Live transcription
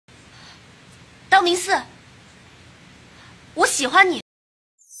道明寺，我喜欢你。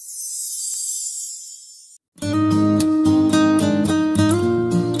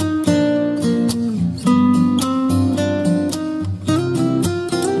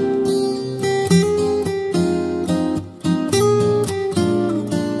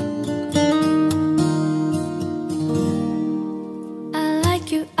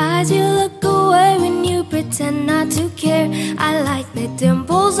You look away when you pretend not to care. I like the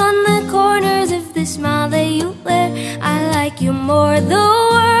dimples on the corners of the smile that you wear. I like you more, the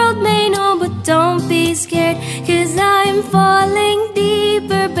world may know, but don't be scared, 'cause I'm falling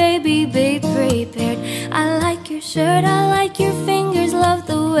deeper, baby, be prepared. I like your shirt, I like your fingers, love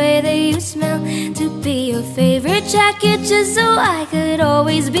the way that you smell. To be your favorite jacket just so I could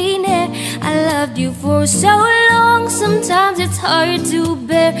always be near. I loved you for so long, sometimes it's hard to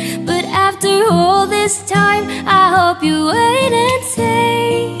bear, but after all this time, I hope you wait and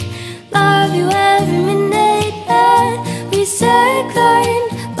say, love you every minute, every second.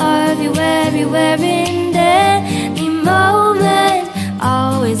 Love you everywhere in any moment,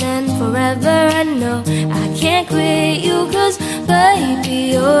 always and forever. I know I can't quit you, 'cause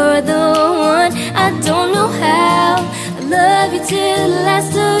baby, you're the one. I don't know how, I love you till the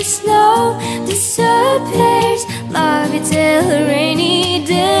last of snow disappears. Love you till a rainy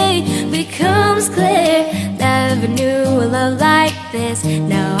day becomes clear. Never knew a love like this,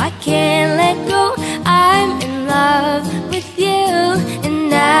 now I can't let go. I'm in love with you, and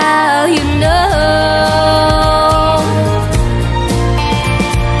now you know.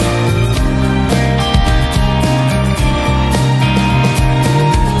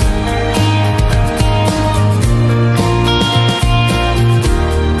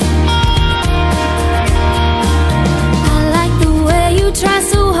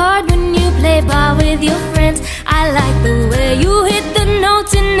 Ball with your friends. I like the way you hit the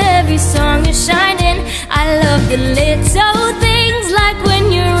notes in every song you're shining. I love the little things, like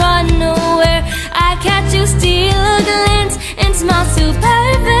when you're unaware, I catch you steal a glance and smile so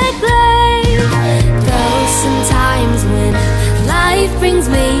perfectly. Though sometimes when life brings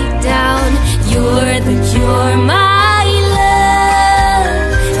me down, you're the cure, my love.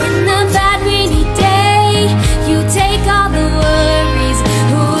 In the bad rainy day, you take all the worries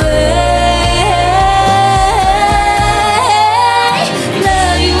away.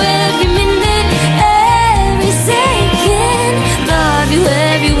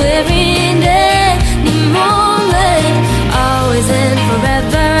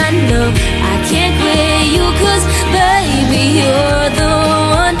 You're the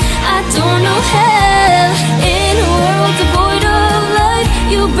one. I don't know how, in a world devoid of light,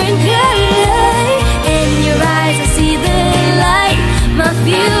 you bring clarity. In your eyes I see the light, my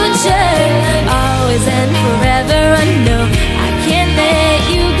future, always and forever. I know I can't let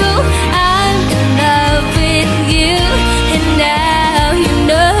you go. I'm in love with you, and now you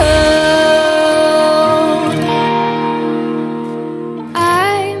know.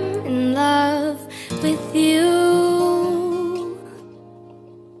 I'm in love with you.